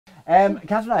Catherine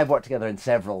and I have worked together in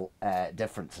several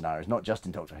different scenarios, not just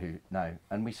in Doctor Who now,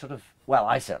 and we sort of, well,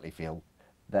 I certainly feel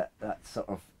that that's sort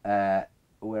of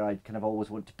where I kind of always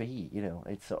want to be. You know,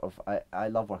 it's sort of I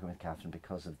love working with Catherine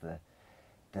because of the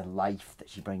life that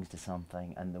she brings to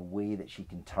something and the way that she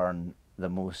can turn the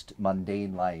most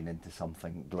mundane line into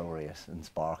something glorious and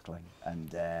sparkling.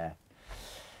 And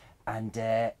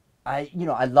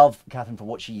I love Catherine for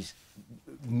what she's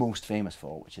most famous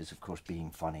for, which is of course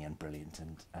being funny and brilliant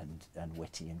and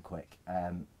witty and quick.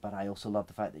 But I also love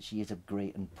the fact that she is a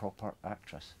great and proper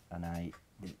actress, and I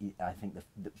think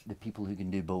the people who can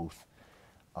do both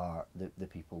are the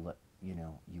people that you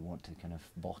want to kind of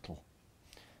bottle.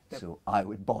 So I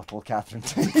would bottle Catherine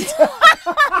Tate.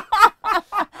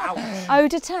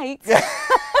 Oda Tate.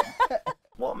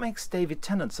 What makes David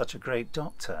Tennant such a great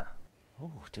Doctor?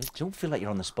 Oh, don't feel like you're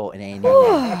on the spot in any way.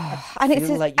 And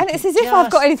it's as if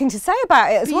I've got anything to say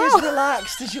about it as well. Be as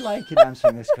relaxed as you like in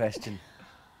answering this question.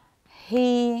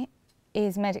 He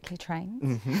is medically trained.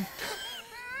 Mm-hmm.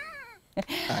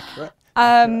 Accurate.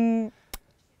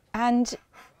 And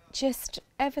just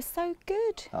ever so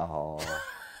good. Oh.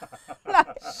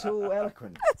 So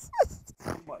eloquent.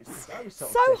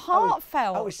 So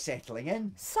heartfelt. I was settling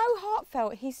in. So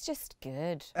heartfelt. He's just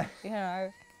good. You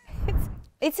know,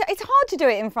 it's hard to do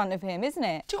it in front of him, isn't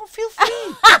it? Don't feel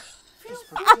free.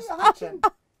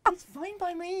 It's fine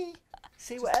by me.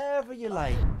 Say whatever you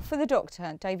like. For the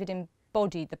Doctor, David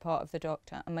embodied the part of the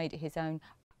Doctor and made it his own.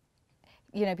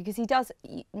 You know, because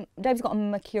David's got a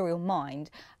mercurial mind,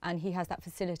 and he has that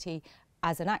facility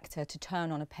as an actor to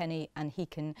turn on a penny, and he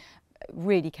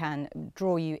really can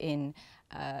draw you in.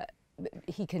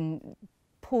 He can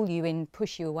pull you in,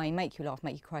 push you away, make you laugh,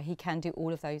 make you cry. He can do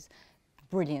all of those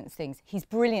brilliant things. He's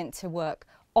brilliant to work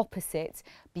opposite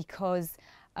because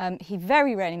he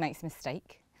very rarely makes a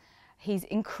mistake. He's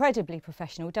incredibly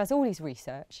professional, does all his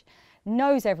research,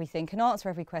 knows everything, can answer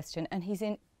every question, and he's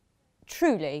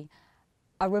truly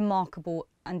a remarkable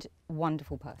and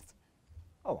wonderful person.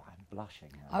 Oh, I'm blushing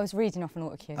now. I was reading off an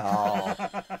auto cue. Oh.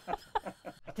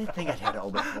 I did think I'd heard it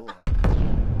all before.